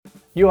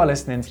You are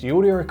listening to the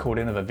audio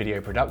recording of a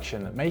video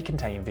production that may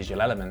contain visual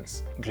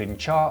elements, including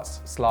charts,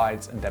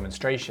 slides, and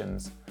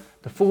demonstrations.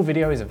 The full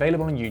video is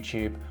available on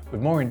YouTube with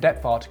more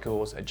in-depth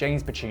articles at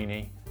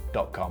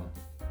jamespacini.com.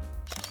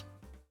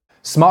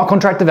 Smart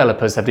contract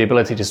developers have the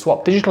ability to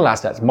swap digital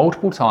assets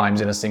multiple times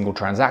in a single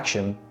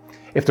transaction.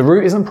 If the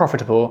route isn't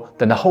profitable,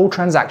 then the whole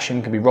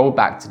transaction can be rolled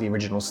back to the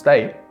original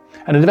state,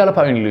 and the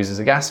developer only loses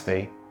a gas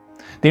fee.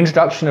 The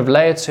introduction of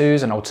Layer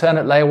 2s and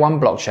alternate Layer 1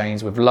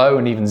 blockchains with low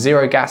and even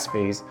zero gas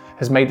fees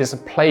has made this a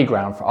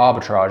playground for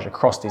arbitrage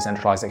across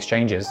decentralized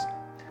exchanges.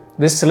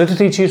 This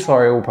Solidity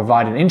tutorial will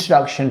provide an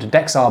introduction to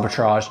DEX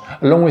arbitrage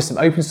along with some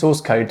open source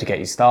code to get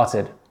you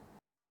started.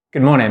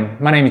 Good morning,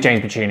 my name is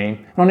James Pacini,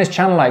 and on this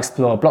channel I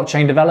explore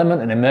blockchain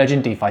development and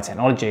emerging DeFi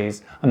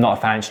technologies. I'm not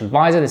a financial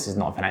advisor, this is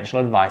not financial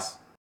advice.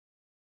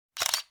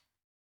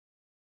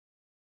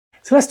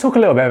 So let's talk a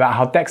little bit about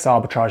how DEX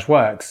arbitrage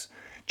works.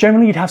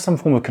 Generally, you'd have some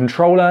form of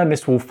controller, and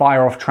this will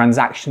fire off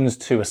transactions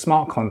to a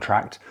smart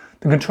contract.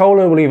 The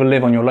controller will either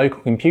live on your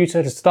local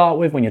computer to start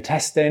with when you're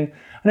testing, and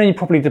then you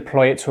probably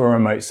deploy it to a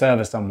remote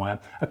server somewhere,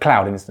 a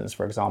cloud instance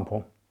for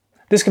example.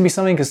 This can be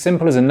something as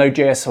simple as a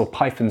Node.js or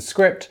Python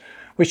script,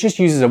 which just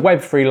uses a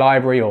Web3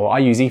 library, or I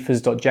use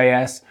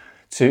ethers.js,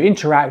 to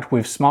interact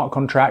with smart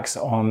contracts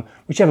on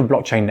whichever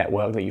blockchain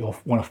network that you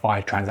want to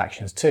fire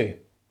transactions to.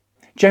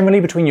 Generally,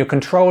 between your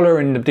controller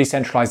and the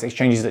decentralized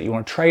exchanges that you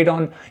want to trade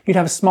on, you'd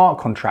have a smart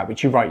contract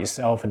which you write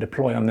yourself and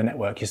deploy on the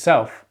network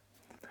yourself.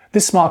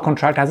 This smart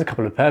contract has a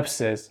couple of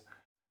purposes.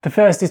 The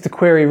first is to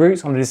query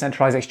routes on the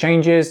decentralized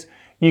exchanges.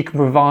 You can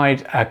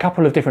provide a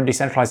couple of different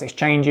decentralized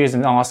exchanges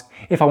and ask,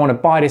 if I want to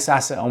buy this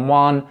asset on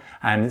one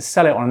and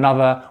sell it on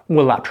another,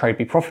 will that trade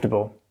be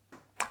profitable?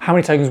 How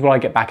many tokens will I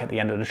get back at the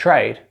end of the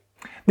trade?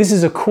 This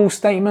is a call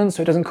statement,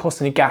 so it doesn't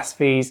cost any gas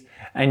fees,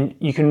 and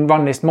you can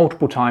run this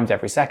multiple times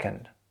every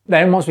second.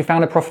 Then, once we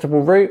found a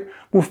profitable route,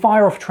 we'll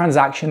fire off a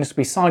transaction. This will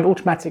be signed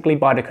automatically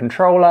by the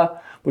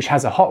controller, which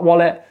has a hot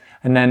wallet,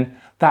 and then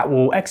that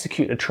will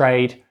execute the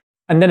trade.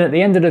 And then at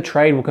the end of the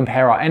trade, we'll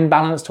compare our end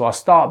balance to our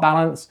start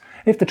balance.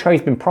 If the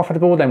trade's been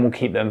profitable, then we'll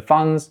keep them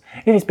funds.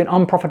 If it's been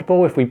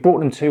unprofitable, if we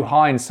bought them too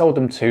high and sold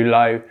them too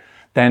low,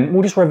 then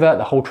we'll just revert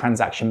the whole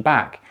transaction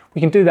back.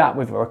 We can do that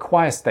with a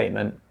require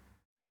statement.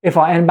 If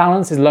our end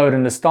balance is lower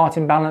than the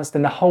starting balance,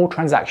 then the whole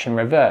transaction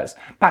reverts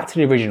back to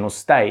the original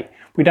state.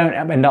 We don't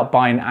end up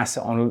buying an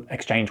asset on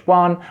exchange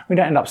 1, we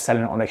don't end up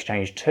selling it on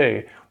exchange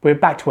 2. We're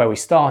back to where we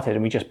started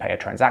and we just pay a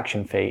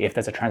transaction fee if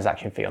there's a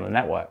transaction fee on the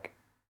network.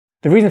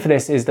 The reason for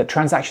this is that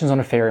transactions on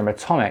Ethereum are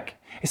atomic.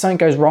 If something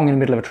goes wrong in the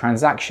middle of a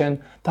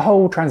transaction, the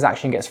whole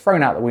transaction gets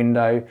thrown out the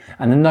window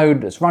and the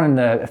node that's running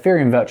the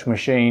Ethereum virtual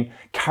machine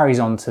carries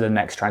on to the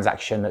next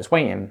transaction that's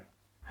waiting.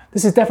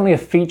 This is definitely a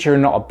feature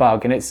and not a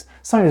bug, and it's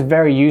something that's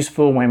very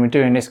useful when we're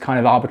doing this kind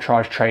of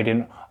arbitrage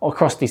trading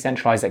across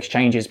decentralized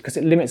exchanges because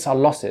it limits our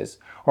losses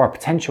or our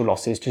potential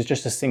losses to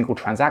just a single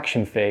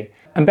transaction fee.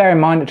 And bear in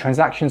mind that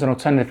transactions on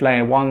alternative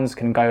layer 1s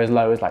can go as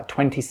low as like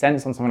 20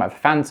 cents on something like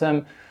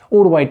Phantom,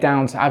 all the way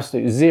down to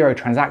absolute zero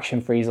transaction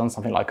fees on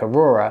something like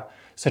Aurora.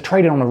 So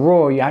trading on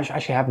Aurora, you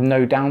actually have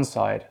no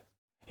downside.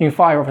 You can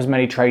fire off as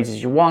many trades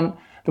as you want.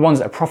 The ones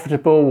that are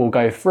profitable will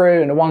go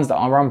through, and the ones that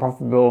are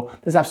unprofitable,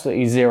 there's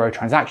absolutely zero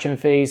transaction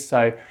fees,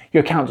 so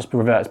your account just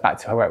reverts back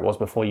to where it was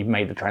before you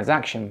made the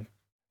transaction.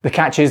 The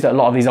catch is that a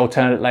lot of these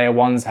alternate layer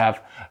 1s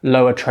have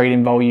lower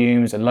trading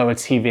volumes and lower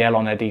TVL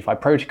on their DeFi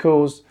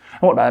protocols.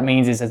 And what that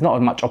means is there's not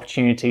as much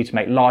opportunity to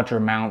make larger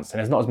amounts, and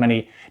there's not as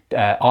many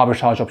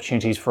arbitrage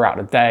opportunities throughout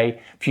the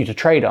day for you to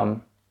trade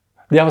on.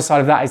 The other side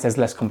of that is there's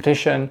less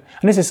competition,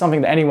 and this is something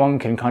that anyone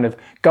can kind of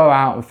go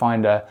out and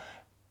find a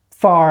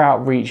far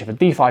out reach of a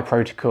DeFi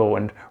protocol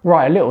and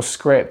write a little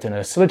script in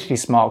a Solidity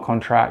smart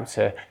contract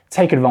to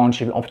take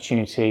advantage of an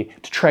opportunity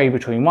to trade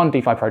between one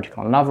DeFi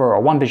protocol and another, or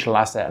one digital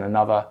asset and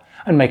another,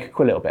 and make a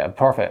quick little bit of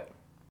profit.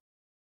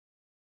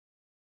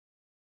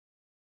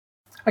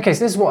 Okay,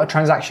 so this is what a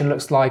transaction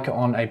looks like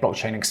on a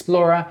blockchain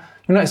explorer.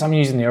 You'll notice I'm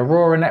using the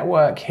Aurora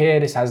network here.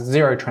 This has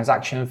zero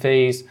transaction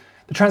fees.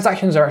 The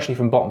transactions are actually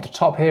from bottom to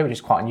top here, which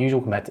is quite unusual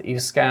compared to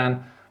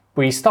Etherscan.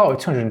 We start with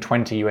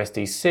 220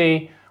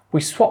 USDC. We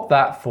swap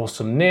that for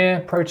some NEAR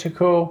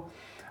protocol,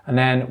 and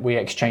then we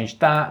exchange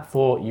that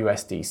for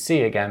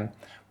USDC again.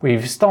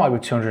 We've started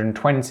with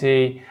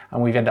 220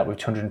 and we've ended up with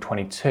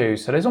 222.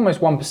 So there's almost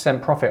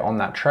 1% profit on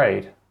that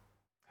trade.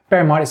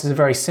 Bear in mind, this is a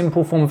very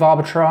simple form of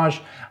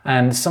arbitrage,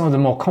 and some of the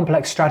more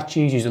complex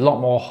strategies use a lot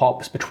more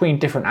hops between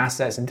different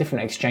assets and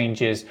different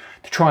exchanges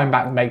to try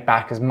and make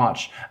back as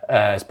much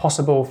as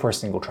possible for a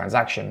single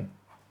transaction.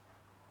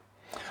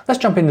 Let's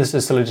jump into the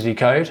Solidity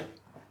code.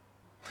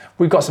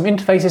 We've got some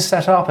interfaces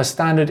set up, a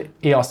standard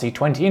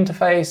ERC20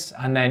 interface,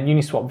 and then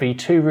Uniswap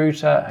v2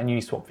 router and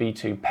Uniswap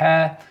v2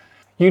 pair.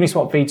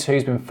 Uniswap v2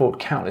 has been fought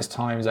countless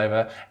times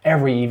over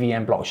every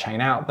EVM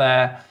blockchain out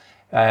there.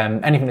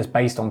 Anything that's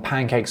based on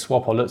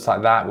PancakeSwap or looks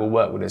like that will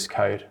work with this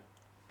code.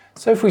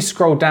 So if we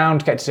scroll down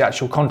to get to the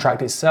actual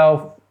contract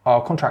itself,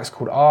 our contract's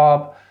called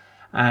Arb,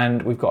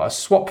 and we've got a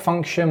swap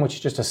function, which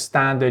is just a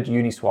standard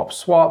Uniswap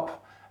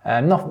swap.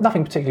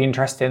 Nothing particularly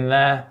interesting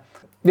there.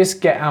 This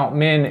get out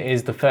min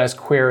is the first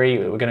query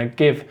that we're going to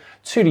give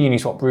to the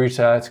Uniswap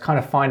router to kind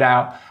of find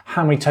out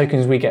how many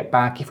tokens we get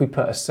back if we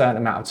put a certain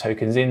amount of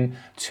tokens in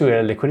to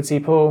a liquidity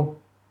pool.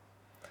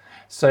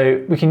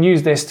 So we can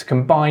use this to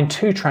combine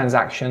two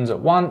transactions at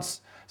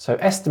once. So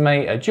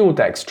estimate a dual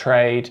DEX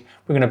trade.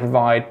 We're going to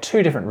provide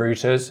two different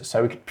routers.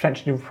 So we could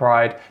potentially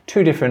provide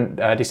two different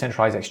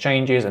decentralized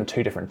exchanges and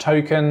two different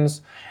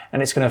tokens.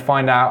 And it's going to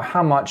find out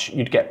how much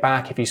you'd get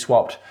back if you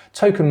swapped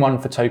token 1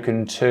 for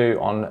token 2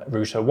 on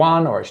router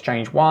 1 or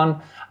exchange 1,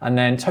 and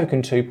then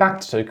token 2 back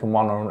to token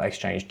 1 on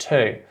exchange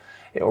 2.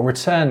 It will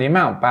return the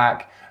amount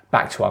back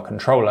to our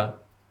controller.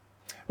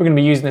 We're going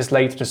to be using this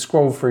later to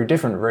scroll through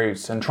different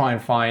routes and try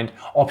and find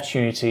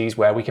opportunities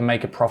where we can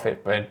make a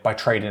profit by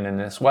trading in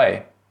this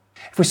way.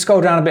 If we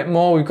scroll down a bit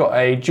more, we've got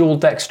a dual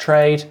DEX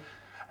trade.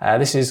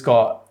 This has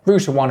got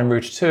router 1 and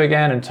router 2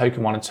 again, and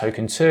token 1 and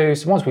token 2.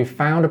 So once we've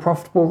found a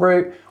profitable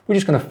route, we're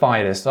just going to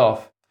fire this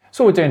off.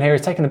 So what we're doing here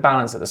is taking the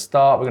balance at the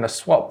start, we're going to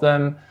swap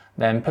them,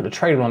 then put the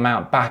tradable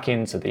amount back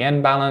into the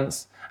end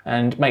balance,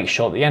 and make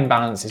sure the end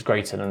balance is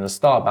greater than the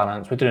start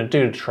balance. We're going to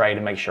do the trade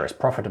and make sure it's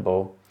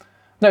profitable.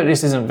 Note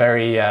this isn't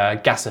very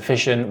gas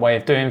efficient way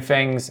of doing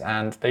things,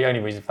 and the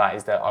only reason for that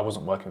is that I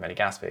wasn't working with any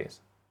gas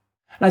fees.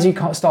 And as you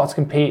start to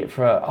compete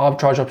for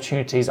arbitrage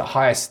opportunities at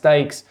higher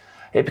stakes,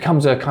 it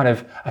becomes a kind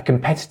of a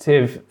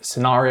competitive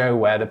scenario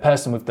where the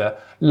person with the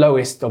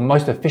lowest or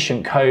most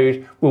efficient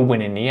code will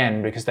win in the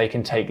end because they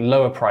can take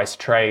lower price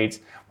trades,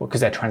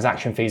 because their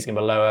transaction fees are going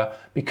to be lower,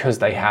 because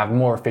they have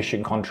more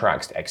efficient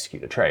contracts to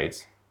execute the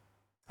trades.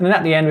 And then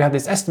at the end, we have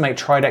this estimate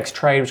TriDEX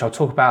trade, which I'll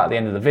talk about at the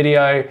end of the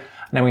video.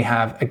 And then we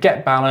have a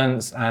get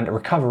balance and a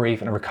recover ETH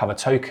and a recover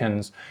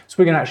tokens. So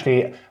we're going to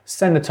actually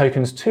send the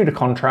tokens to the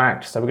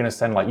contract. So we're going to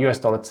send like US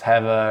dollar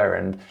Tether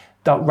and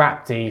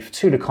wrapped ETH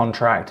to the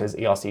contract as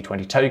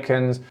ERC20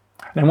 tokens. And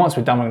then once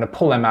we're done, we're going to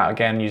pull them out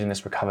again using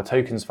this recover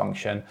tokens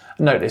function.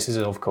 And note this is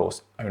of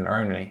course owner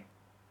only.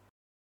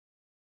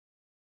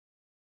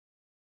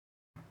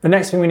 The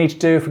next thing we need to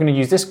do if we're going to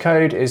use this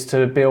code is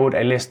to build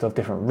a list of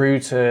different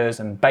routers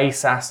and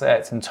base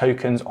assets and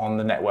tokens on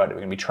the network that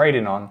we're going to be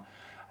trading on.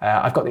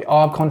 I've got the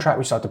ARB contract,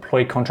 which is our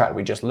deployed contract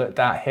we just looked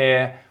at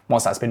here.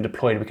 Once that's been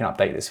deployed, we can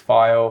update this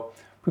file.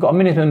 We've got a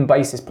minimum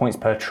basis points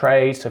per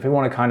trade. So if we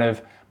want to kind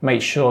of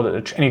make sure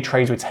that any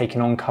trades we're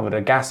taking on cover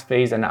the gas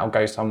fees, then that'll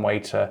go some way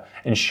to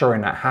ensuring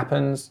that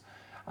happens.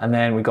 And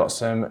then we've got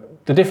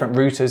the different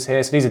routers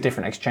here. So these are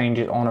different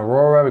exchanges on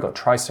Aurora. We've got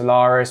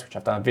Trisolaris, which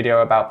I've done a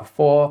video about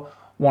before,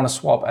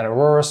 WannaSwap and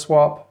Aurora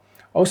Swap.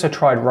 Also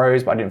tried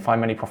Rose, but I didn't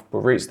find many profitable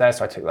routes there,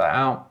 so I took that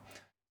out.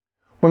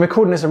 When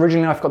recording this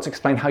originally, I forgot to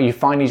explain how you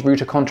find these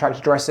router contract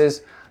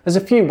addresses. There's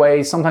a few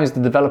ways. Sometimes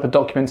the developer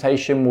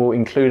documentation will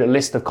include a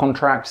list of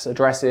contracts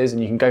addresses,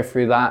 and you can go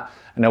through that,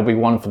 and there'll be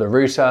one for the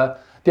router.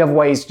 The other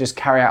way is to just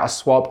carry out a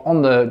swap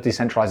on the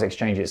decentralized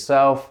exchange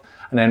itself,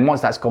 and then once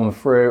that's gone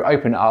through,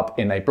 open it up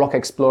in a block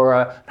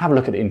explorer, and have a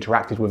look at the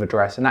interacted with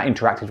address, and that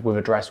interacted with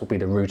address will be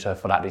the router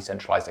for that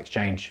decentralized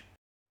exchange.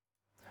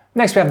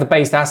 Next, we have the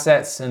based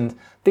assets, and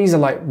these are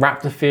like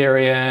wrapped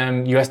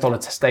Ethereum, US dollar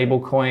stable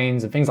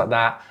coins, and things like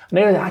that. And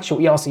they're the actual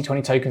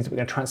ERC20 tokens that we're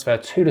going to transfer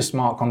to the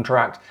smart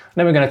contract. And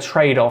then we're going to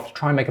trade off to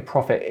try and make a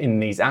profit in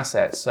these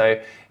assets. So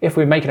if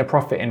we're making a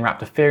profit in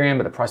wrapped Ethereum,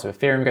 but the price of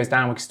Ethereum goes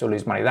down, we can still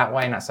lose money that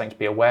way, and that's something to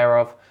be aware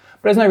of.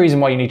 But there's no reason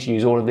why you need to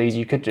use all of these.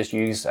 You could just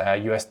use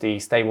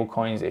USD stable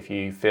coins if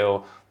you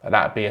feel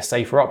that would be a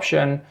safer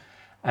option.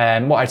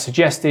 What I'd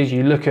suggest is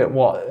you look at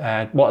what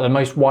the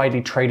most widely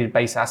traded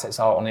base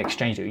assets are on the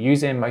exchange that you're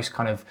using. Most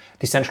kind of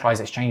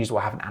decentralized exchanges will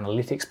have an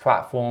analytics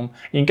platform.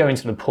 You can go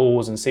into the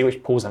pools and see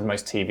which pools have the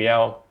most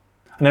TVL.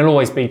 And there'll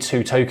always be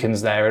two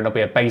tokens there. It'll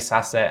be a base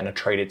asset and a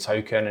traded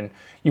token. And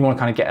you want to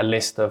kind of get a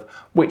list of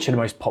which are the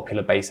most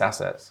popular base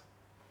assets.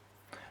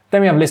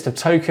 Then we have a list of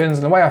tokens.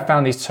 And the way I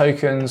found these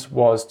tokens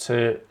was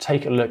to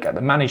take a look at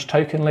the managed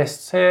token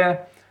lists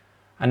here.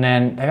 And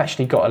then they've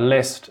actually got a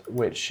list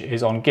which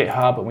is on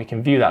GitHub, and we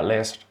can view that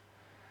list.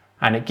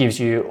 And it gives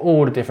you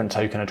all the different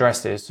token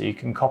addresses. So you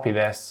can copy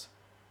this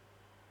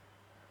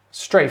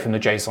straight from the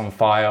JSON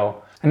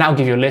file, and that'll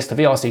give you a list of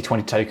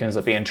ERC20 tokens that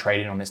are being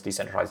traded on this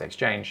decentralized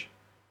exchange.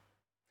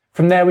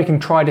 From there, we can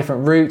try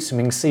different routes, and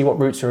we can see what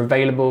routes are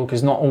available,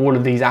 because not all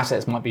of these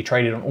assets might be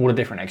traded on all the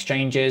different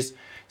exchanges.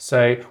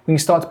 So we can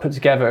start to put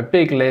together a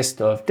big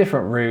list of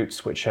different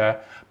routes which are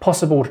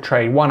possible to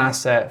trade one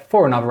asset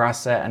for another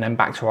asset and then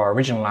back to our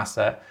original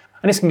asset.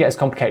 And this can get as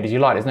complicated as you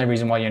like. There's no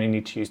reason why you only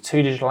need to use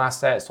two digital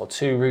assets or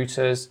two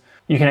routers.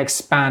 You can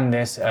expand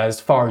this as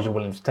far as you're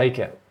willing to take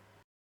it.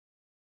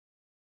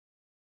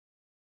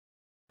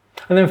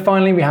 And then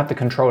finally, we have the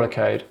controller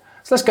code.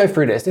 So let's go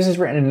through this. This is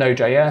written in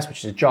Node.js,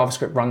 which is a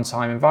JavaScript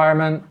runtime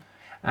environment.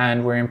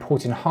 And we're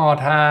importing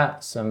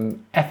hardhat,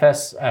 some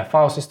FS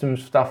file system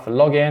stuff for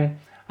login,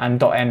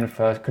 and .n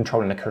for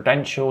controlling the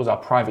credentials. Our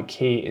private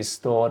key is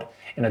stored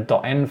in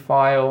a .n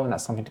file, and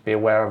that's something to be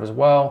aware of as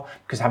well,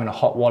 because having a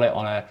hot wallet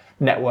on a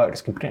network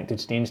that's connected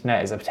to the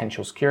internet is a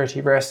potential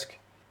security risk.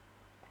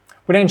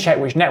 We then check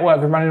which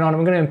network we're running on, and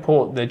we're going to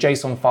import the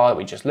JSON file that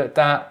we just looked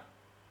at.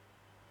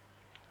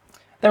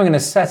 Then we're going to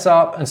set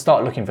up and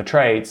start looking for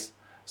trades.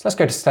 So let's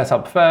go to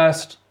setup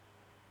first.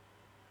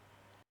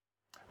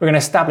 We're going to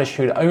establish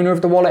who the owner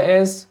of the wallet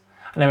is,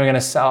 and then we're going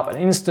to set up an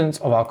instance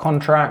of our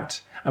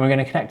contract, and we're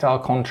going to connect our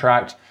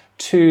contract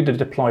to the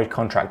deployed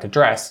contract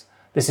address.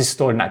 This is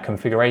stored in that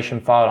configuration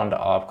file under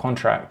our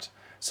contract.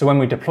 So when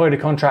we deploy the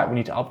contract, we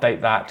need to update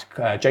that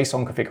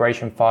JSON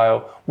configuration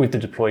file with the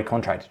deployed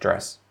contract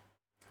address.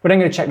 We're then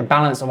going to check the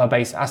balance of our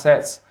base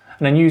assets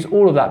and then use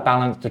all of that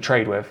balance to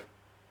trade with.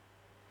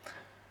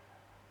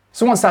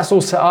 So once that's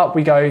all set up,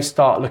 we go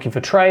start looking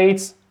for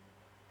trades.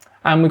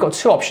 And we've got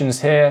two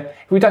options here.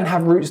 If we don't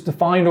have routes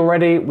defined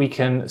already, we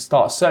can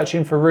start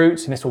searching for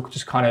routes, and this will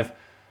just kind of,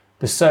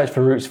 the search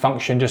for routes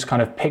function just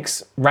kind of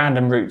picks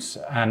random routes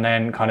and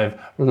then kind of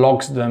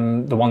logs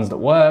them, the ones that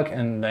work,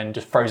 and then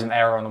just throws an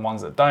error on the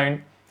ones that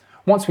don't.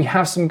 Once we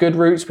have some good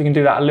routes, we can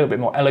do that a little bit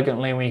more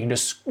elegantly. We can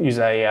just use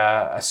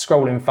a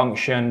scrolling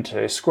function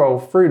to scroll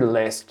through the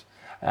list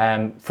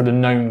for the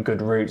known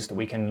good routes that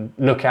we can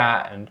look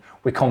at and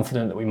we're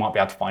confident that we might be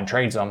able to find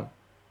trades on.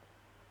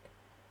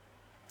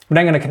 We're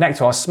then going to connect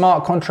to our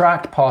smart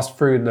contract, pass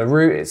through the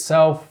route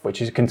itself,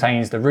 which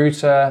contains the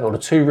router, or the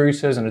two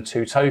routers and the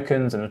two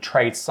tokens and the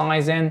trade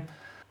sizing.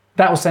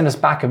 That will send us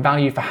back a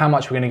value for how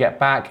much we're going to get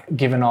back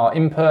given our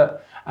input,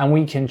 and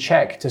we can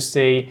check to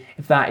see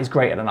if that is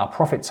greater than our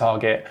profit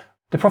target.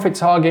 The profit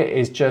target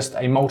is just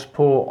a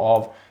multiple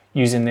of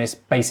using this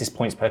basis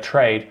points per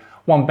trade.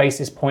 1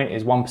 basis point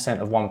is 1%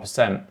 of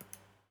 1%.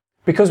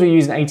 Because we're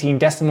using 18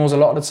 decimals a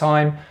lot of the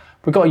time,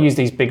 we've got to use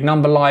these big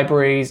number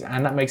libraries,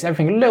 and that makes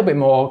everything a little bit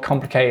more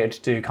complicated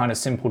to do kind of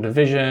simple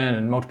division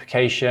and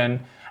multiplication.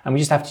 And we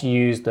just have to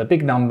use the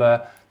big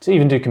number to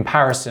even do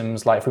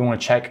comparisons. Like if we want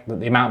to check that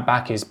the amount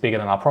back is bigger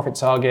than our profit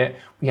target,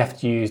 we have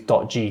to use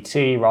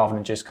 .gt rather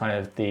than just kind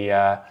of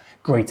the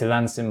greater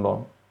than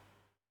symbol.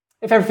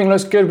 If everything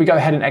looks good, we go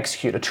ahead and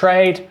execute a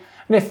trade.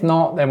 And if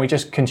not, then we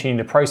just continue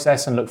the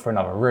process and look for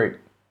another route.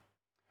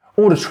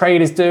 All the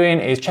trade is doing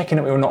is checking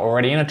that we're not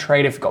already in a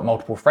trade if we've got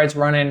multiple threads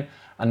running,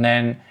 and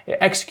then it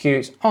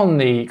executes on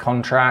the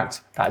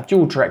contract that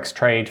dual direct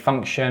trade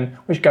function,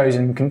 which goes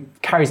and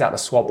carries out the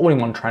swap all in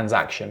one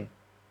transaction.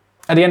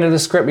 At the end of the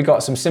script, we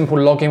got some simple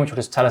logging, which will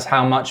just tell us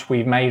how much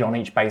we've made on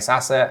each base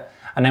asset.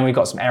 And then we've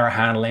got some error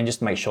handling just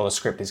to make sure the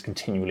script is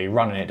continually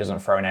running. It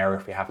doesn't throw an error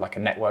if we have like a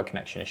network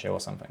connection issue or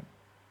something.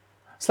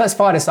 So let's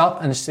fire this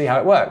up and see how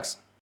it works.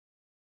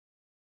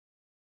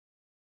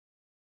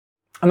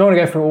 I'm not going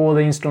to go through all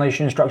the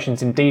installation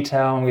instructions in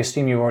detail. We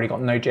assume you've already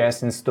got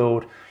Node.js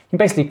installed. You can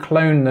basically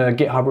clone the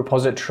GitHub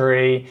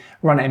repository,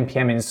 run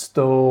npm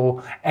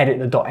install, edit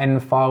the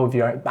 .env file with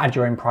add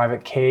your own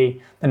private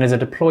key. Then there's a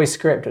deploy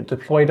script at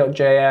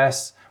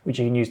deploy.js, which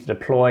you can use to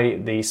deploy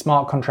the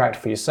smart contract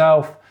for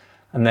yourself.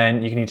 And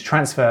then you need to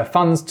transfer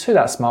funds to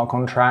that smart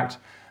contract.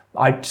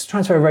 I just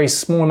transfer a very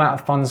small amount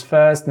of funds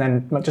first,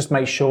 and then just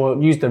make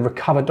sure, use the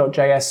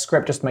recover.js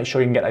script just to make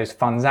sure you can get those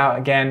funds out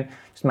again.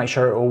 Just make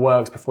sure it all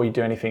works before you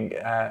do anything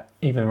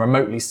even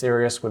remotely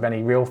serious with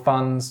any real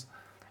funds.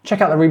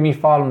 Check out the README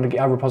file on the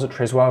GitHub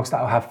repository as well, because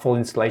that will have full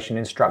installation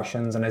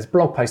instructions, and there's a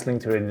blog post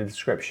linked to it in the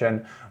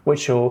description,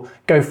 which will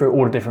go through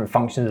all the different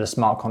functions of the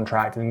smart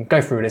contract and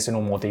go through this in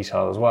all more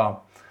detail as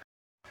well.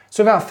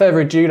 So without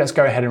further ado, let's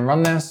go ahead and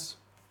run this.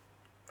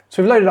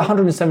 So we've loaded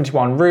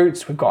 171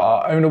 routes, we've got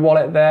our owner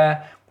wallet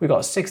there, we've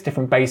got 6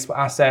 different base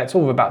assets,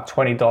 all with about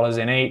 $20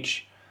 in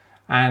each.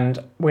 And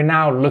we're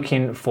now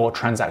looking for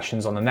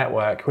transactions on the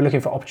network. We're looking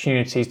for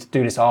opportunities to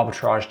do this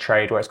arbitrage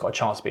trade where it's got a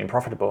chance of being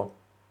profitable.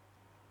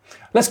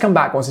 Let's come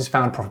back once it's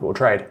found a profitable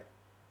trade.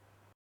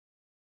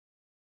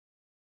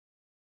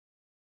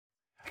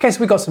 Okay,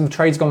 so we've got some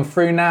trades gone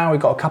through now. We've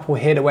got a couple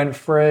here that went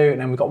through, and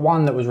then we've got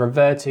one that was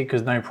reverted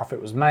because no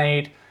profit was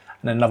made,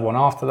 and then another one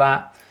after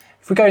that.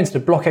 If we go into the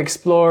block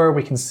explorer,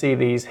 we can see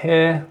these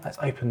here. Let's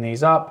open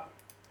these up,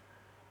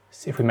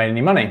 see if we made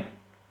any money.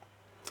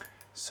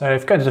 So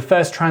if we go to the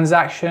first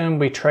transaction,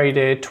 we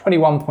traded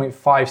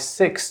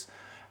 21.56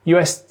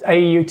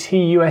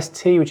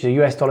 AUT-UST, which is a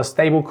US dollar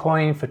stable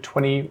coin, for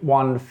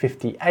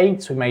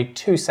 21.58. So we made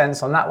 2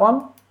 cents on that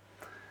one.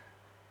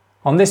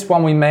 On this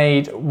one, we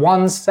made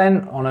 1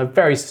 cent on a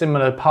very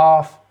similar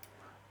path,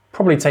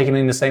 probably taking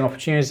in the same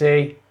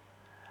opportunity.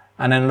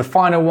 And then the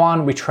final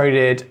one, we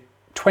traded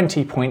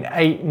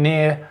 20.8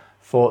 near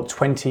for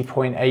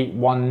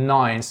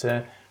 20.819,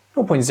 so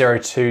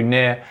 0.02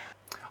 near.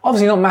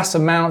 Obviously not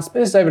massive amounts, but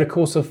this is over the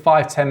course of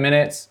 5-10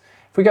 minutes.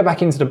 If we go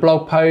back into the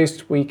blog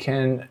post, we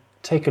can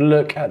take a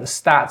look at the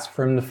stats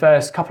from the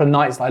first couple of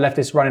nights that I left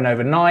this running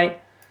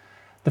overnight.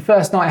 The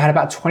first night I had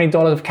about $20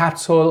 of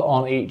capital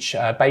on each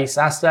base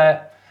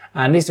asset,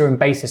 and these are in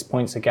basis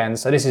points again.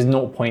 So this is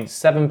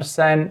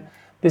 0.7%,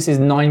 this is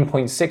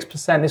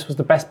 9.6%, this was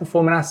the best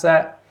performing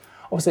asset.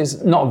 Obviously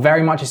it's not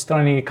very much, it's still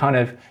only kind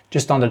of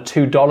just under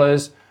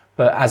 $2,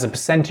 but as a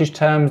percentage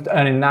terms,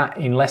 earning that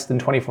in less than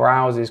 24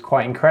 hours is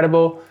quite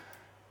incredible.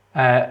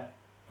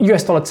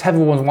 US dollar Tether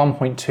was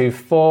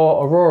 1.24,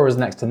 Aurora is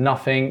next to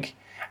nothing,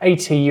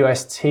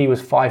 AT-UST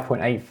was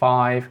 5.85.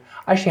 I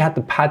actually had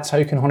the pad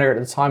token on here at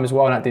the time as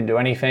well, and that didn't do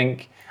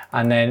anything.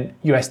 and then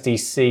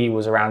USDC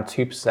was around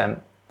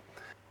 2%.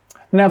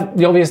 Now,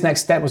 the obvious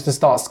next step was to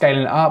start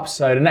scaling it up.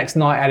 So the next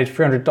night I added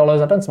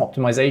 $300. I've done some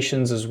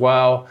optimizations as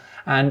well,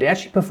 and it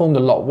actually performed a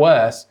lot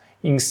worse.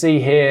 You can see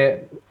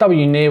here,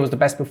 WNear was the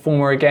best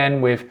performer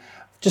again with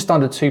just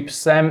under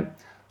 2%.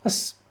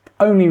 That's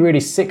only really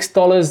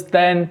 $6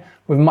 then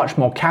with much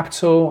more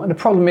capital. And the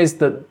problem is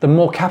that the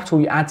more capital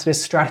you add to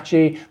this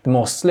strategy, the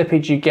more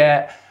slippage you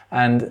get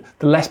and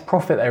the less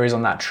profit there is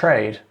on that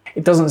trade.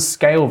 It doesn't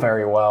scale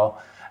very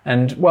well.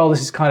 And while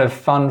this is kind of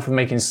fun for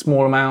making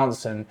small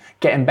amounts and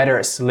getting better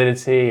at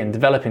Solidity and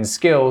developing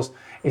skills,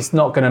 it's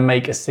not going to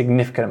make a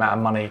significant amount of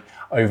money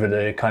over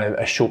the kind of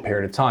a short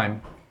period of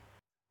time.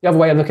 The other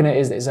way of looking at it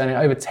is that it's earning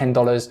over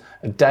 $10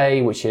 a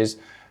day, which is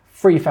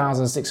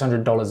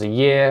 $3,600 a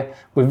year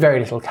with very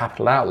little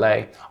capital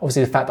outlay.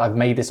 Obviously, the fact that I've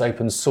made this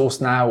open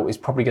source now is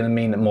probably going to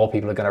mean that more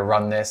people are going to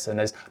run this, and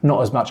there's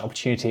not as much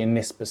opportunity in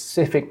this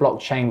specific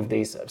blockchain with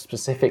these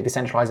specific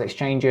decentralized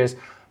exchanges.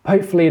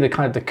 Hopefully the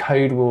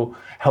code will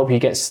help you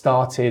get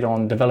started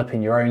on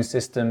developing your own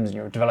systems and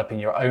you're developing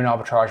your own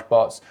arbitrage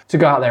bots to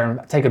go out there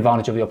and take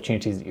advantage of the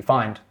opportunities that you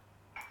find.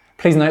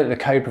 Please note that the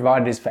code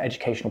provided is for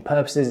educational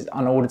purposes, it's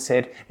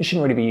unaudited, it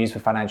shouldn't really be used for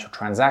financial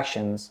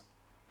transactions.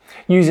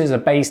 Use it as a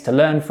base to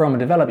learn from and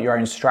develop your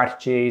own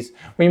strategies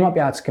where you might be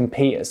able to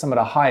compete at some of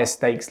the higher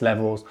stakes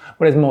levels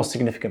where there's more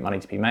significant money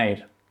to be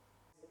made.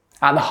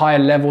 At the higher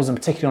levels, and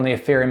particularly on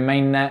the Ethereum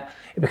mainnet,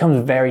 it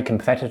becomes very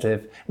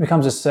competitive. It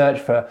becomes a search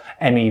for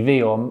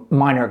MEV or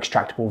miner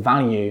extractable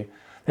value.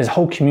 There's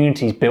whole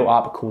communities built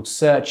up called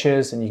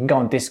searchers, and you can go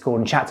on Discord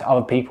and chat to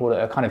other people that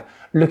are kind of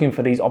looking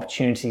for these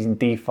opportunities in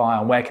DeFi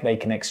and where they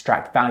can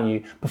extract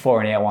value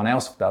before anyone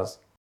else does.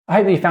 I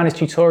hope that you found this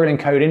tutorial and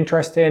code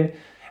interesting.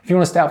 If you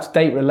want to stay up to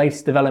date with the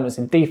latest developments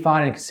in DeFi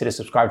and consider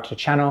subscribing to the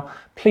channel,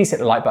 please hit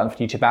the like button for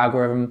the YouTube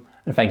algorithm,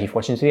 and thank you for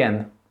watching to the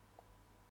end.